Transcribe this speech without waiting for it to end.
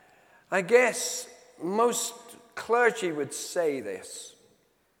I guess most clergy would say this,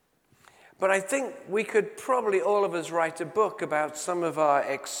 but I think we could probably all of us write a book about some of our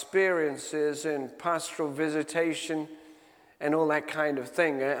experiences in pastoral visitation and all that kind of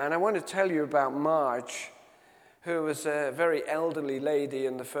thing. And I want to tell you about Marge, who was a very elderly lady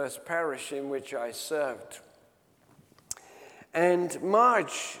in the first parish in which I served. And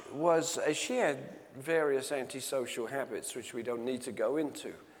Marge she had various antisocial habits, which we don't need to go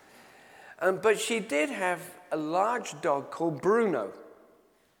into. But she did have a large dog called Bruno.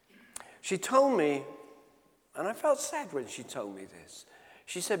 She told me, and I felt sad when she told me this,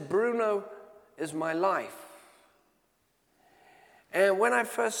 she said, "Bruno is my life." And when I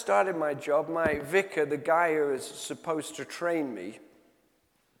first started my job, my vicar, the guy who was supposed to train me,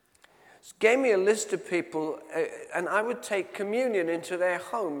 gave me a list of people, and I would take communion into their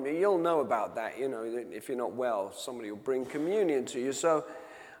home. You'll know about that, if you're not well, somebody will bring communion to you. So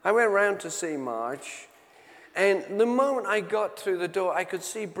I went around to see Marge, and the moment I got through the door, I could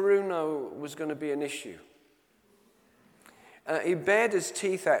see Bruno was going to be an issue. He bared his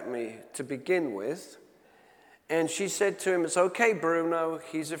teeth at me to begin with, and she said to him, "It's okay, Bruno,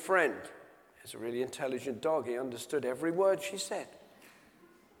 he's a friend." He's a really intelligent dog. He understood every word she said.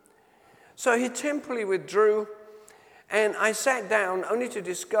 So he temporarily withdrew, and I sat down only to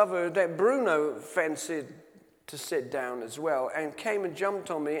discover that Bruno fancied to sit down as well and came and jumped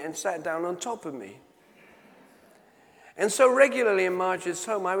on me and sat down on top of me. And so regularly in Marge's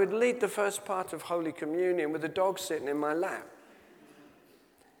home, I would lead the first part of Holy Communion with the dog sitting in my lap.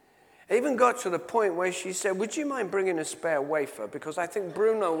 It even got to the point where she said, "Would you mind bringing a spare wafer? Because I think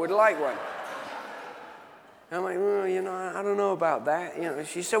Bruno would like one." I'm like, "Well, I don't know about that."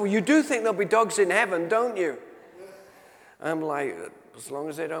 She said, "Well, you do think there'll be dogs in heaven, don't you?" I'm like, "As long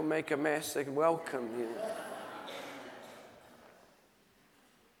as they don't make a mess, they're welcome."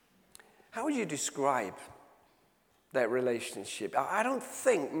 How would you describe that relationship? I don't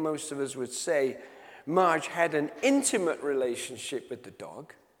think most of us would say Marge had an intimate relationship with the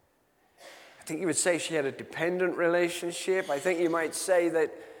dog. I think you would say she had a dependent relationship. I think you might say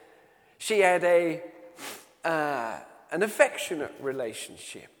that she had an affectionate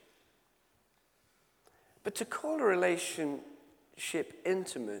relationship. But to call a relationship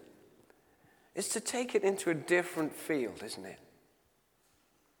intimate is to take it into a different field, isn't it?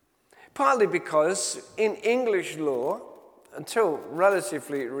 Partly because in English law, until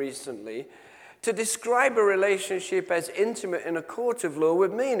relatively recently, to describe a relationship as intimate in a court of law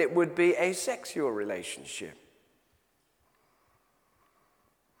would mean it would be a sexual relationship.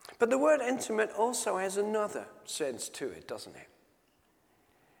 But the word intimate also has another sense to it, doesn't it?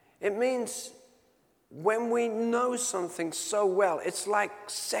 It means when we know something so well, it's like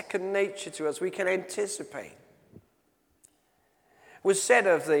second nature to us. We can anticipate. It was said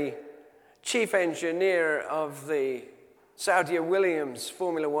of the chief engineer of the Saudia Williams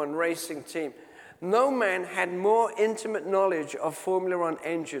Formula One racing team, no man had more intimate knowledge of Formula One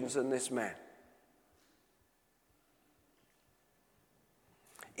engines than this man.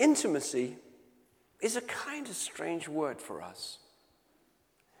 Intimacy is a kind of strange word for us,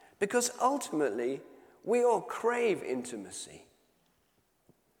 because ultimately we all crave intimacy,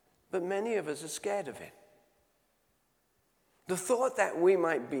 but many of us are scared of it. The thought that we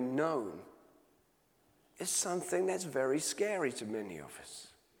might be known is something that's very scary to many of us.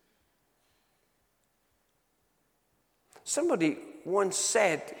 Somebody once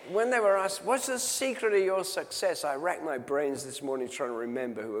said, when they were asked, "What's the secret of your success?" I racked my brains this morning trying to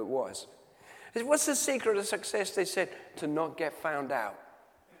remember who it was. I said, "What's the secret of success?" They said, "To not get found out."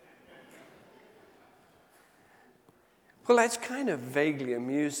 Well, that's kind of vaguely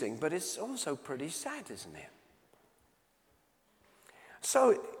amusing, but it's also pretty sad, isn't it?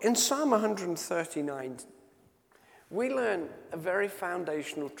 So in Psalm 139, we learn a very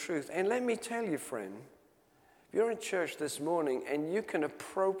foundational truth. And let me tell you, friend, if you're in church this morning and you can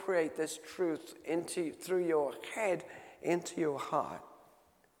appropriate this truth through your head into your heart,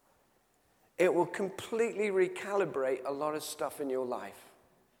 it will completely recalibrate a lot of stuff in your life.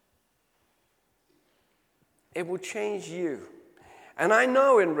 It will change you. And I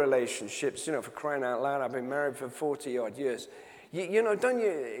know in relationships, for crying out loud, I've been married for 40-odd years.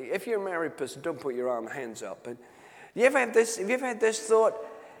 If you're a married person, don't put your hands up. But have you ever had this thought,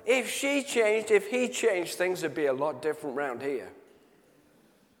 if she changed, if he changed, things would be a lot different around here?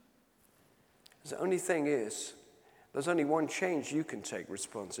 The only thing is, there's only one change you can take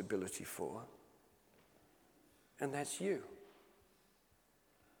responsibility for, and that's you.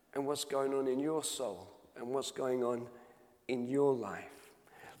 And what's going on in your soul, and what's going on in your life.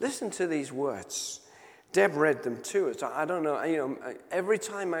 Listen to these words. Deb read them too. So I don't know, every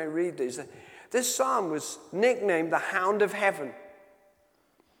time I read these, this psalm was nicknamed the Hound of Heaven.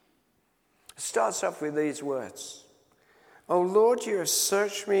 It starts off with these words. O Lord, you have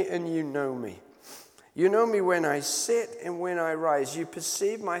searched me and you know me. You know me when I sit and when I rise. You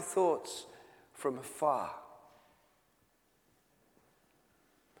perceive my thoughts from afar.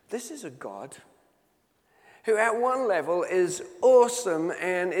 This is a God who at one level is awesome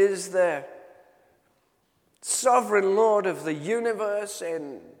and is the sovereign Lord of the universe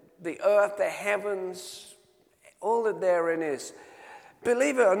and the earth, the heavens, all that therein is.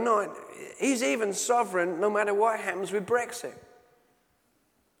 Believe it or not, he's even sovereign no matter what happens with Brexit.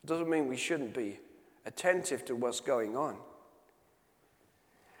 Doesn't mean we shouldn't be attentive to what's going on.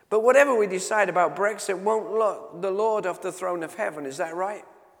 But whatever we decide about Brexit won't lock the Lord off the throne of heaven. Is that right?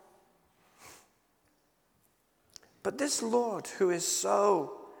 But this Lord who is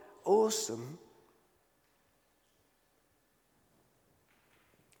so awesome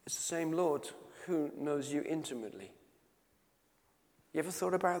is the same Lord who knows you intimately. You ever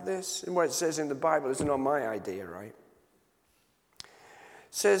thought about this? And what it says in the Bible is not my idea, right? It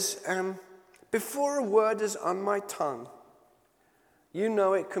says, before a word is on my tongue, you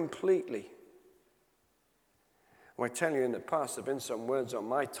know it completely. Well, I tell you, in the past, there have been some words on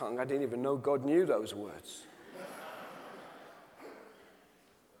my tongue. I didn't even know God knew those words.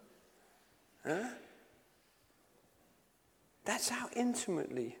 Huh? That's how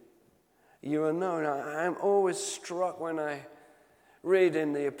intimately you are known. I'm always struck when I read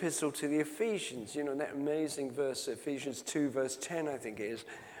in the epistle to the Ephesians, that amazing verse, Ephesians 2, verse 10, I think it is,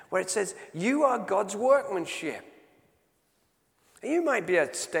 where it says, you are God's workmanship. And you might be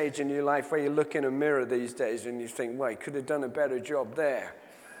at a stage in your life where you look in a mirror these days and you think, well, you could have done a better job there.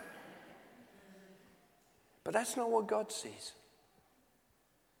 But that's not what God sees.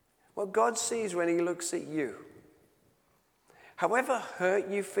 What God sees when he looks at you, however hurt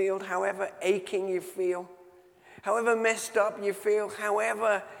you feel, however aching you feel, however messed up you feel,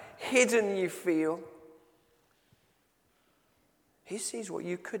 however hidden you feel, he sees what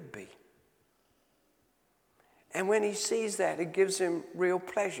you could be. And when he sees that, it gives him real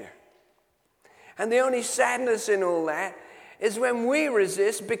pleasure. And the only sadness in all that is when we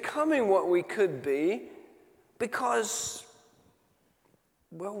resist becoming what we could be because,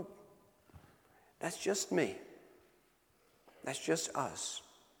 well, that's just me. That's just us.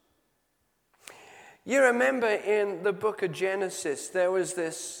 You remember in the book of Genesis, there was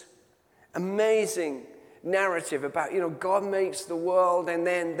this amazing narrative about, God makes the world and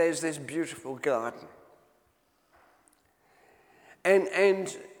then there's this beautiful garden.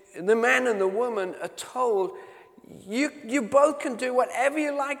 And the man and the woman are told, you both can do whatever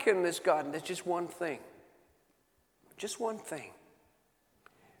you like in this garden. There's just one thing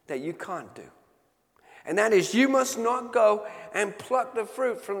that you can't do. And that is, you must not go and pluck the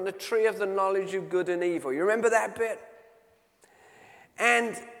fruit from the tree of the knowledge of good and evil. You remember that bit?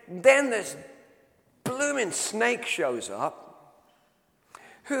 And then this blooming snake shows up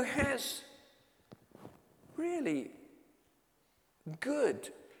who has really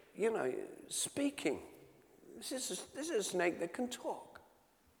good, speaking. This is a snake that can talk.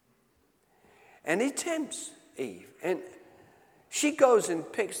 And he tempts Eve. And she goes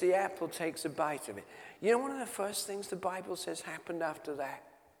and picks the apple, takes a bite of it. You know one of the first things the Bible says happened after that?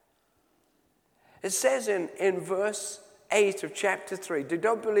 It says in verse 8 of chapter 3. If you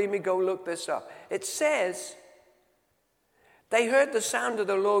don't believe me, go look this up. It says, they heard the sound of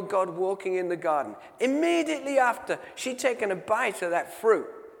the Lord God walking in the garden. Immediately after, she'd taken a bite of that fruit.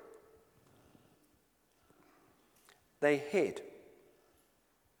 They hid.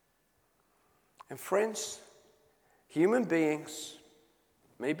 And friends, human beings,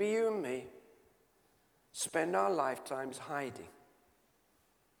 maybe you and me, spend our lifetimes hiding.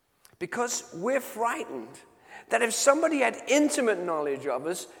 Because we're frightened that if somebody had intimate knowledge of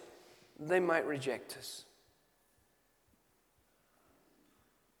us, they might reject us.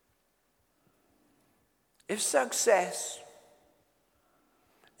 If success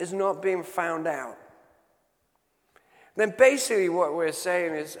is not being found out, then basically what we're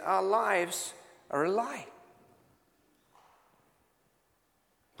saying is our lives are a lie.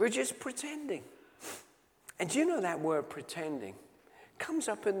 We're just pretending. And do you know that word pretending comes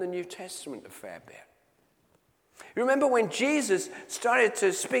up in the New Testament a fair bit? You remember when Jesus started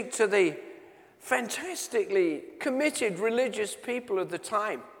to speak to the fantastically committed religious people of the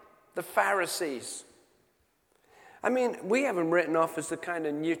time, the Pharisees. I mean, we have them written off as the kind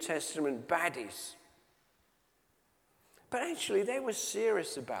of New Testament baddies. But actually, they were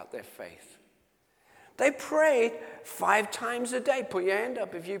serious about their faith. They prayed 5 times a day. Put your hand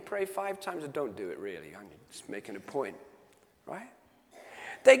up if you pray 5 times. Don't do it really. I'm just making a point, right?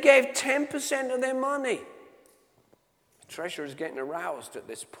 They gave 10% of their money. The treasurer is getting aroused at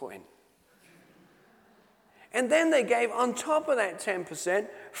this point. And then they gave, on top of that 10%,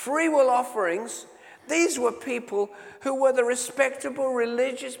 free will offerings. These were people who were the respectable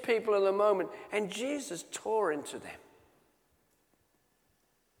religious people of the moment. And Jesus tore into them.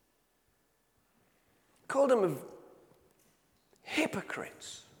 Called them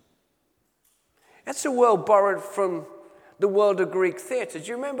hypocrites. That's a word borrowed from the world of Greek theater. Do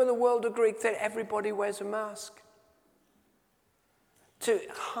you remember the world of Greek theater? Everybody wears a mask to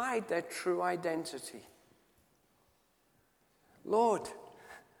hide their true identity. Lord,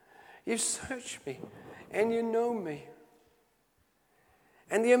 you search me and you know me.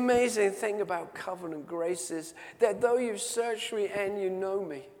 And the amazing thing about covenant grace is that though you've searched me and you know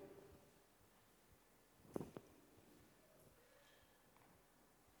me,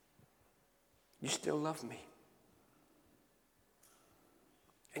 you still love me.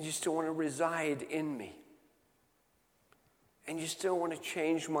 And you still want to reside in me. And you still want to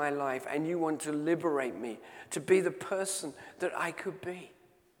change my life. And you want to liberate me to be the person that I could be.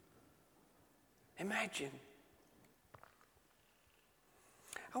 Imagine.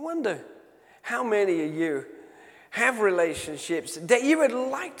 I wonder how many of you have relationships that you would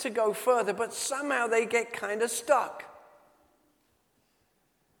like to go further, but somehow they get kind of stuck.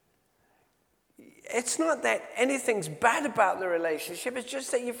 It's not that anything's bad about the relationship. It's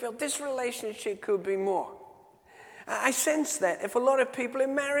just that you feel this relationship could be more. I sense that if a lot of people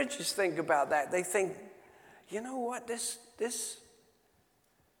in marriages think about that, they think, you know what, this.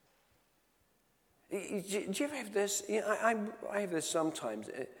 Do you ever have this? You know, I have this sometimes.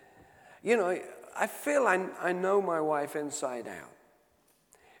 You know, I feel I know my wife inside out.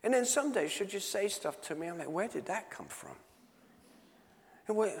 And then some days she'll just say stuff to me. I'm like, where did that come from?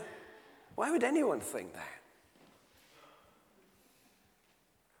 And why would anyone think that?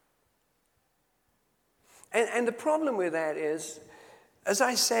 And the problem with that is, as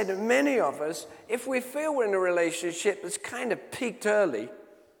I said, many of us, if we feel we're in a relationship that's kind of peaked early,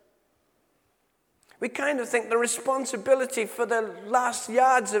 we kind of think the responsibility for the last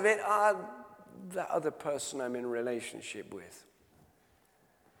yards of it are the other person I'm in a relationship with.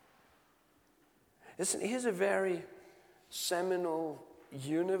 Listen, here's a very seminal,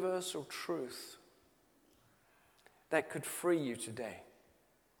 universal truth that could free you today.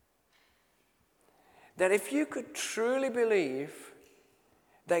 That if you could truly believe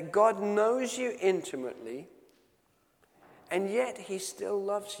that God knows you intimately, and yet He still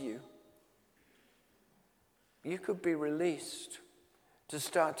loves you, you could be released to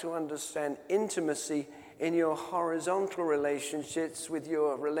start to understand intimacy in your horizontal relationships with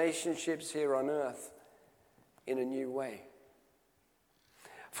your relationships here on earth in a new way.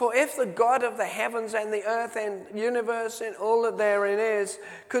 For if the God of the heavens and the earth and universe and all that therein is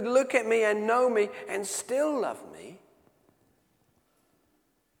could look at me and know me and still love me,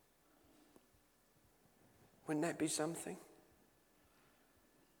 wouldn't that be something?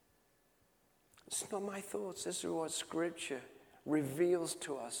 It's not my thoughts. This is what Scripture reveals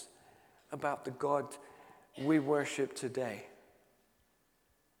to us about the God we worship today.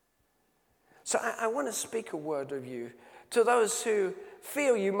 So I want to speak a word of you to those who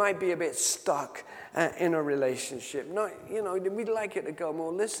feel you might be a bit stuck in a relationship. Not, we'd like it to go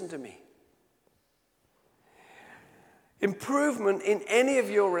more. Listen to me. Improvement in any of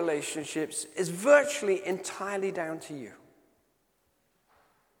your relationships is virtually entirely down to you.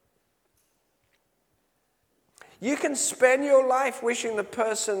 You can spend your life wishing the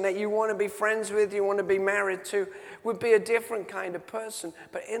person that you want to be friends with, you want to be married to, would be a different kind of person.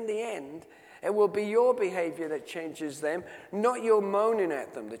 But in the end, it will be your behavior that changes them, not your moaning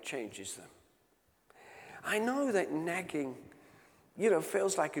at them that changes them. I know that nagging,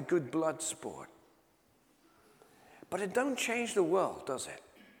 feels like a good blood sport. But it don't change the world, does it?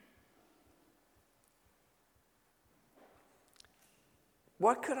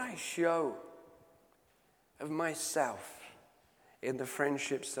 What could I show of myself in the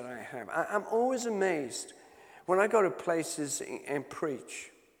friendships that I have? I'm always amazed when I go to places and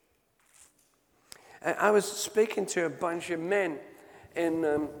preach. I was speaking to a bunch of men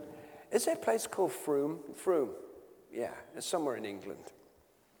in, is there a place called Frome? Frome, yeah, it's somewhere in England.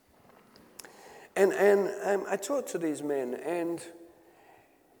 And I talked to these men, and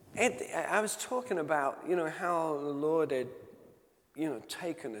I was talking about, how the Lord had,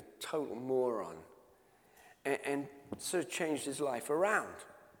 taken a total moron and sort of changed his life around.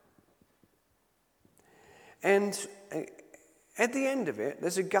 And at the end of it,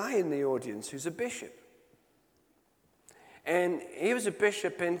 there's a guy in the audience who's a bishop. And he was a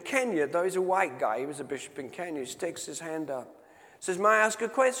bishop in Kenya, though he's a white guy. He was a bishop in Kenya. He sticks his hand up. Says, may I ask a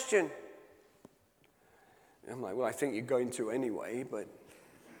question? I'm like, well, I think you're going to anyway, but,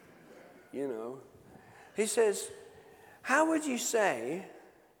 you know. He says, how would you say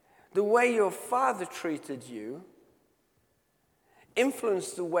the way your father treated you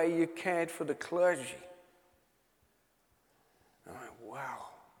influenced the way you cared for the clergy? I'm like, wow.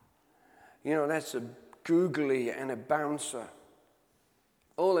 You know, that's a googly and a bouncer,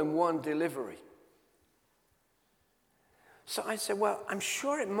 all in one delivery. So I said, well, I'm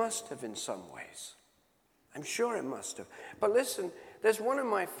sure it must have in some ways. I'm sure it must have. But listen, there's one of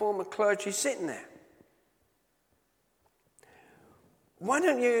my former clergy sitting there. Why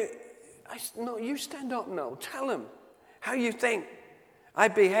don't you, no, you stand up, no, tell him how you think I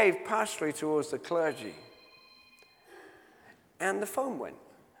behaved pastorally towards the clergy. And the phone went.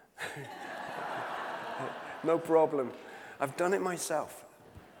 No problem. I've done it myself.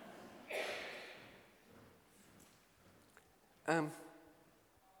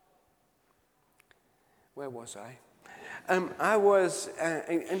 Where was I? I was,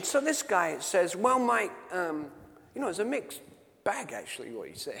 and so this guy says, well, Mike, it's a mixed bag, actually, what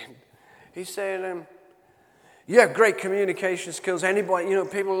he said. He said, you have great communication skills. Anybody,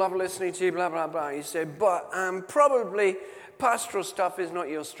 people love listening to you, blah, blah, blah. He said, but probably pastoral stuff is not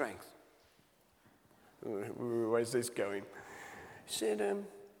your strength. Where's this going? He said,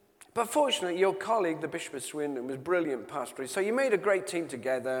 but fortunately, your colleague, the Bishop of Swindon, was brilliant pastorally. So you made a great team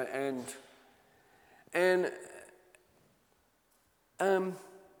together, and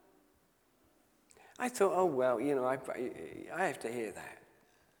I thought, oh, well, I have to hear that.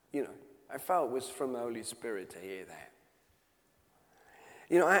 I felt it was from the Holy Spirit to hear that.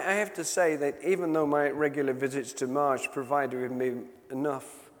 I have to say that even though my regular visits to Marsh provided with me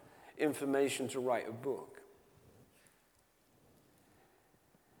enough information to write a book,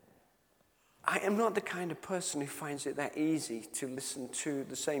 I am not the kind of person who finds it that easy to listen to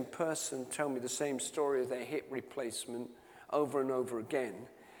the same person tell me the same story of their hip replacement over and over again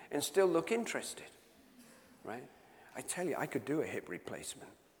and still look interested, right? I tell you, I could do a hip replacement.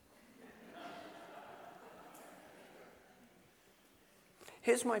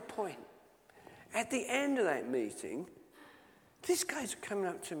 Here's my point. At the end of that meeting, these guys are coming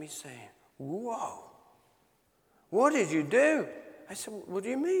up to me saying, whoa, what did you do? I said, what do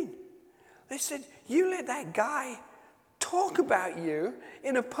you mean? They said, you let that guy talk about you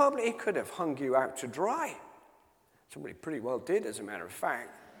in a public, he could have hung you out to dry. Somebody pretty well did, as a matter of fact.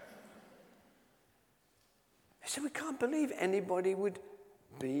 I said, we can't believe anybody would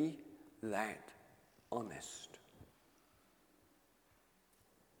be that honest.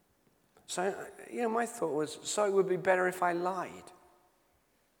 So, my thought was, so it would be better if I lied.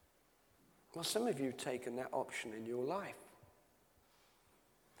 Well, some of you have taken that option in your life.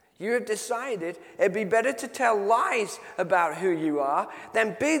 You have decided it'd be better to tell lies about who you are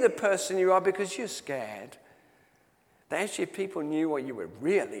than be the person you are because you're scared. That actually if people knew what you were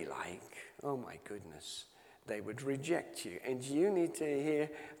really like, oh my goodness, they would reject you. And you need to hear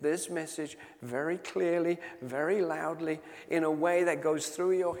this message very clearly, very loudly, in a way that goes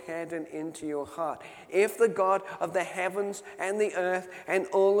through your head and into your heart. If the God of the heavens and the earth and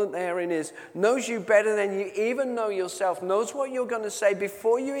all that therein is knows you better than you even know yourself, knows what you're going to say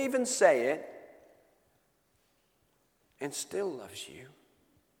before you even say it, and still loves you,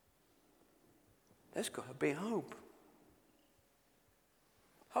 there's got to be hope.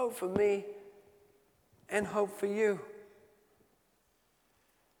 Hope for me and hope for you.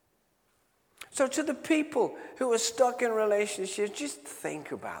 So to the people who are stuck in relationships, just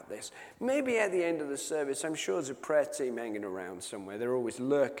think about this. Maybe at the end of the service, I'm sure there's a prayer team hanging around somewhere. They're always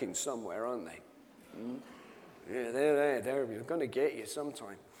lurking somewhere, aren't they? Yeah, they're there. They're going to get you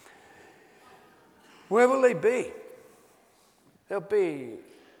sometime. Where will they be? They'll be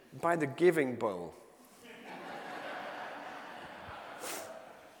by the giving bowl.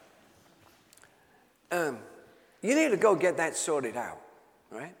 You need to go get that sorted out,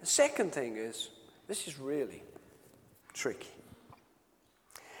 right? The second thing is, this is really tricky.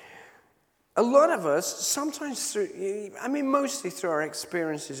 A lot of us, sometimes mostly through our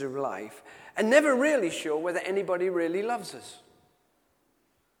experiences of life, are never really sure whether anybody really loves us.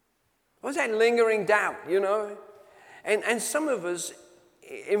 What's that lingering doubt, And some of us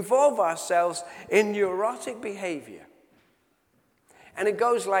involve ourselves in neurotic behavior. And it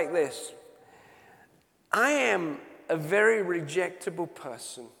goes like this. I am a very rejectable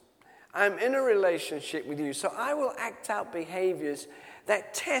person. I'm in a relationship with you, so I will act out behaviors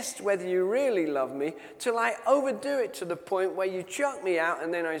that test whether you really love me till I overdo it to the point where you chuck me out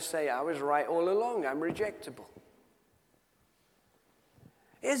and then I say, I was right all along, I'm rejectable.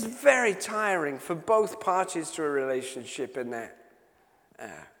 It's very tiring for both parties to a relationship in that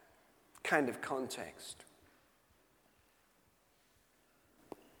kind of context.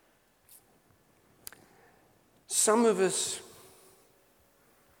 Some of us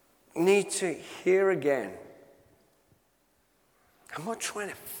need to hear again. I'm not trying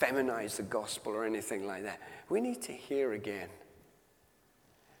to feminize the gospel or anything like that. We need to hear again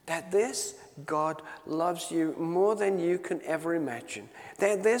that this God loves you more than you can ever imagine.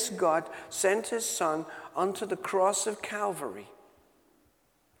 That this God sent his Son onto the cross of Calvary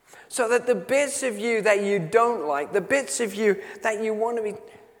so that the bits of you that you don't like, the bits of you that you want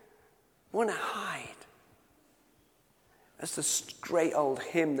to hide, as the great old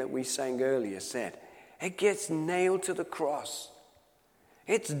hymn that we sang earlier said, it gets nailed to the cross.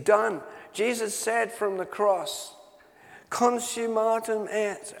 It's done. Jesus said from the cross, consummatum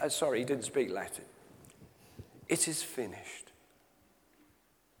est. Sorry, he didn't speak Latin. It is finished.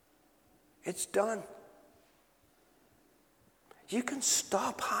 It's done. You can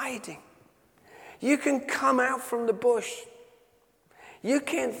stop hiding. You can come out from the bush. You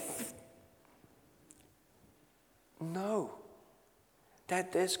can know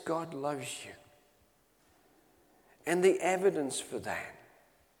that this God loves you. And the evidence for that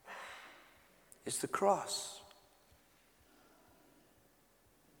is the cross.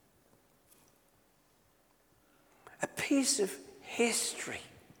 A piece of history.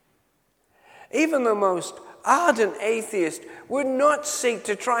 Even the most ardent atheist would not seek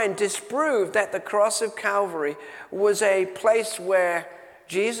to try and disprove that the cross of Calvary was a place where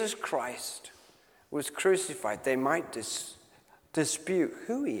Jesus Christ was crucified. They might dispute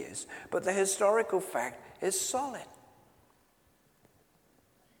who he is, but the historical fact is solid.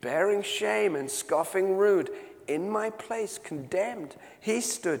 Bearing shame and scoffing rude, in my place condemned, he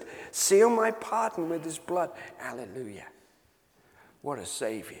stood, sealed my pardon with his blood. Hallelujah. What a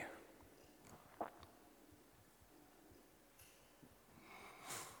Savior.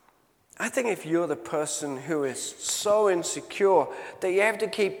 I think if you're the person who is so insecure that you have to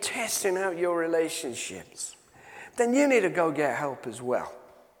keep testing out your relationships, then you need to go get help as well.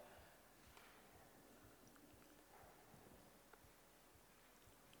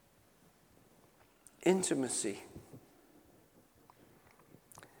 Intimacy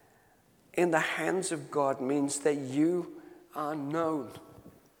in the hands of God means that you are known.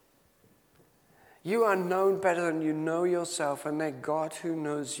 You are known better than you know yourself, and that God who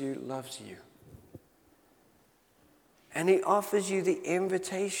knows you loves you. And he offers you the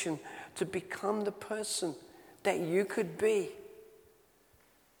invitation to become the person that you could be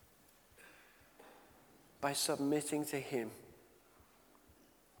by submitting to him.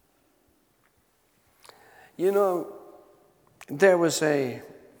 You know, there was I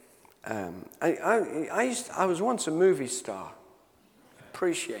was once a movie star.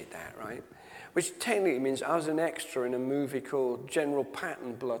 Appreciate that, right? Which technically means I was an extra in a movie called General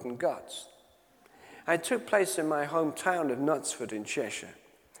Patton, Blood and Guts. It took place in my hometown of Knutsford in Cheshire.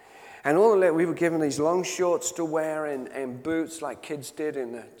 And we were given these long shorts to wear and boots like kids did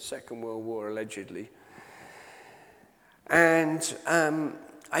in the Second World War, allegedly. And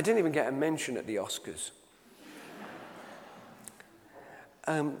I didn't even get a mention at the Oscars.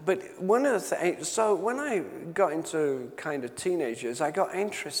 But one of the things, so when I got into kind of teenagers, I got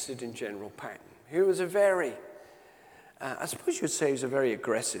interested in General Patton, who was a very, I suppose you would say he was a very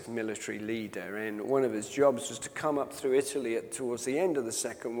aggressive military leader, and one of his jobs was to come up through Italy towards the end of the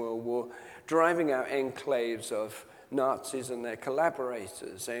Second World War, driving out enclaves of Nazis and their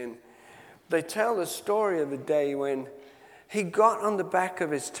collaborators. And they tell the story of the day when he got on the back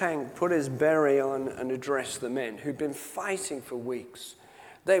of his tank, put his beret on, and addressed the men who'd been fighting for weeks.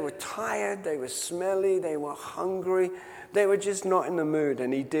 They were tired, they were smelly, they were hungry, they were just not in the mood.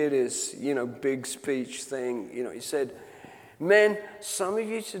 And he did his, big speech thing. He said, men, some of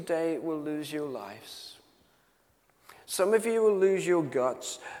you today will lose your lives. Some of you will lose your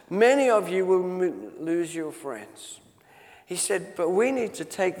guts. Many of you will lose your friends. He said, but we need to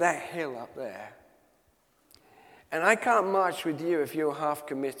take that hill up there. And I can't march with you if you're half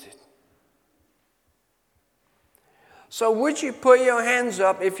committed. So would you put your hands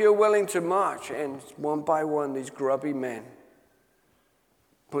up if you're willing to march? And one by one, these grubby men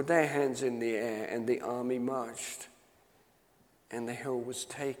put their hands in the air, and the army marched, and the hill was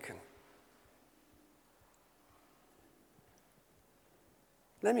taken.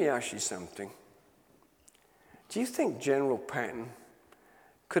 Let me ask you something. Do you think General Patton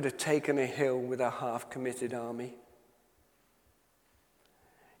could have taken a hill with a half-committed army?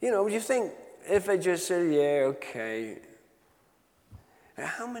 Do you think if they just said, yeah, okay. Now,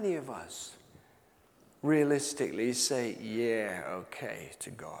 how many of us realistically say, yeah, okay, to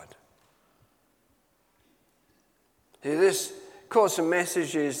God. See, this course of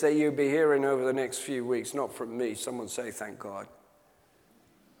messages that you'll be hearing over the next few weeks, not from me, someone say thank God,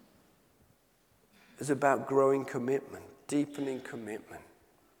 is about growing commitment, deepening commitment.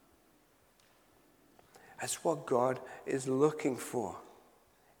 That's what God is looking for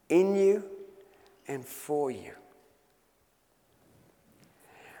in you and for you.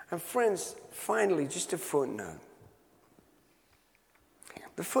 And friends, finally, just a footnote.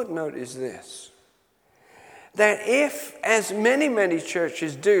 The footnote is this: that if, as many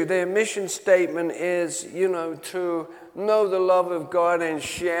churches do, their mission statement is, to know the love of God and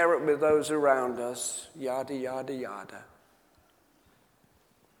share it with those around us, yada, yada, yada.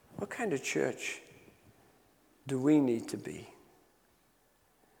 What kind of church do we need to be?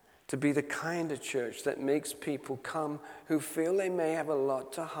 To be the kind of church that makes people come who feel they may have a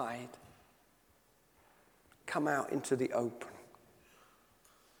lot to hide, come out into the open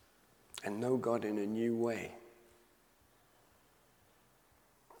and know God in a new way.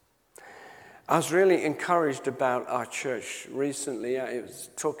 I was really encouraged about our church recently. I was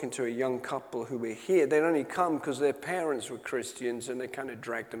talking to a young couple who were here. They'd only come because their parents were Christians and they kind of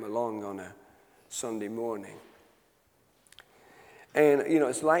dragged them along on a Sunday morning. And,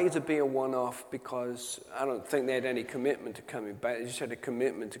 it's likely to be a one-off because I don't think they had any commitment to coming back. They just had a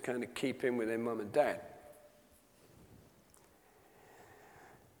commitment to kind of keep in with their mum and dad.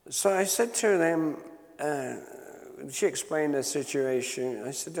 So I said to them, she explained their situation.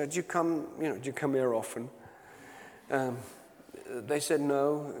 I said, do you come here often? They said,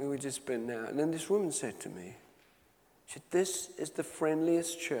 no, we've just been now. And then this woman said to me, she said, this is the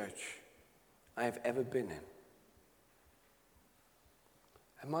friendliest church I have ever been in.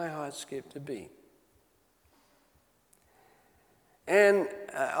 And my heart skipped a beat. And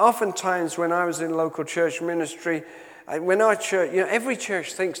oftentimes when I was in local church ministry, when our church, every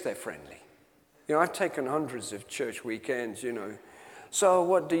church thinks they're friendly. I've taken hundreds of church weekends, So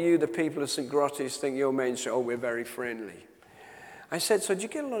what do the people of St. Grottis, think your main show? Oh, we're very friendly. I said, so do you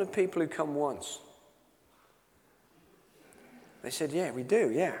get a lot of people who come once? They said, yeah, we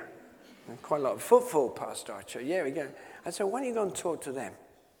do, yeah. And quite a lot of footfall past our church. Yeah, we go. I said, why don't you go and talk to them?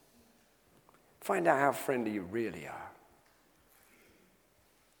 Find out how friendly you really are.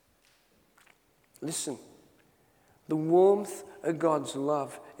 Listen, the warmth of God's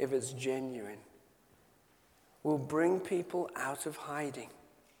love, if it's genuine, will bring people out of hiding.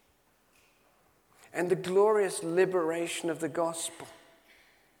 And the glorious liberation of the gospel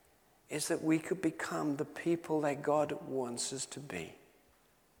is that we could become the people that God wants us to be.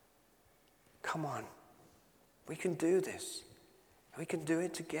 Come on, we can do this. We can do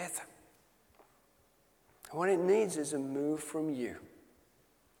it together. And what it needs is a move from you.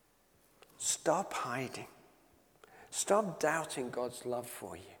 Stop hiding. Stop doubting God's love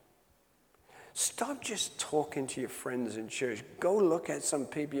for you. Stop just talking to your friends in church. Go look at some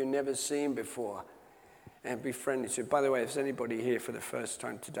people you've never seen before and be friendly to. By the way, if there's anybody here for the first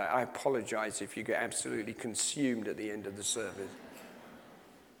time today, I apologize if you get absolutely consumed at the end of the service.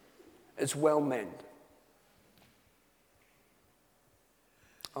 It's well meant.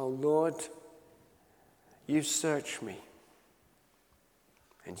 Oh Lord, you search me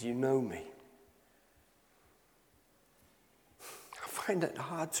and you know me. I find it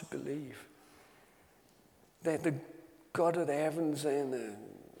hard to believe that the God of the heavens and the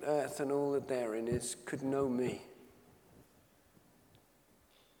earth and all that therein is could know me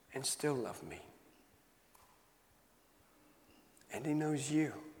and still love me. And he knows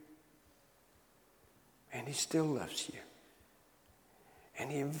you. And he still loves you.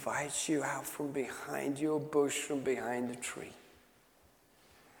 And he invites you out from behind your bush, from behind the tree,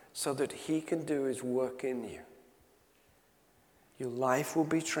 so that he can do his work in you. Your life will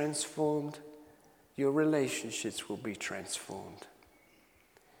be transformed. Your relationships will be transformed.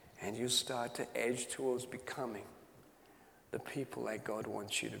 And you'll start to edge towards becoming the people that God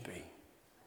wants you to be.